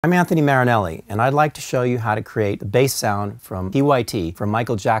I'm Anthony Marinelli, and I'd like to show you how to create the bass sound from PYT from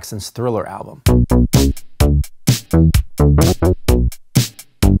Michael Jackson's Thriller album.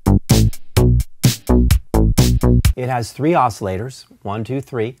 It has 3 oscillators, 1, 2,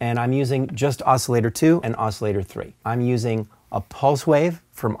 3, and I'm using just oscillator 2 and oscillator 3. I'm using a pulse wave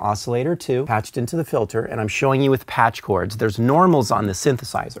from oscillator 2 patched into the filter, and I'm showing you with patch chords. There's normals on the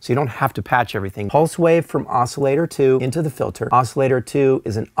synthesizer, so you don't have to patch everything. Pulse wave from oscillator 2 into the filter. Oscillator 2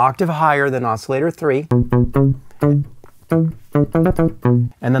 is an octave higher than oscillator 3.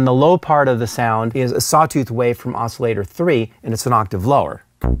 And then the low part of the sound is a sawtooth wave from oscillator 3, and it's an octave lower.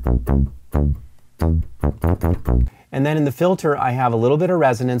 And then in the filter, I have a little bit of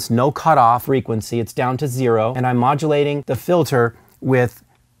resonance, no cutoff frequency, it's down to 0, and I'm modulating the filter with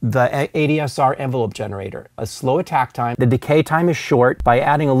the ADSR envelope generator. A slow attack time. The decay time is short. By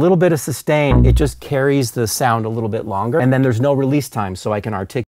adding a little bit of sustain, it just carries the sound a little bit longer, and then there's no release time, so I can articulate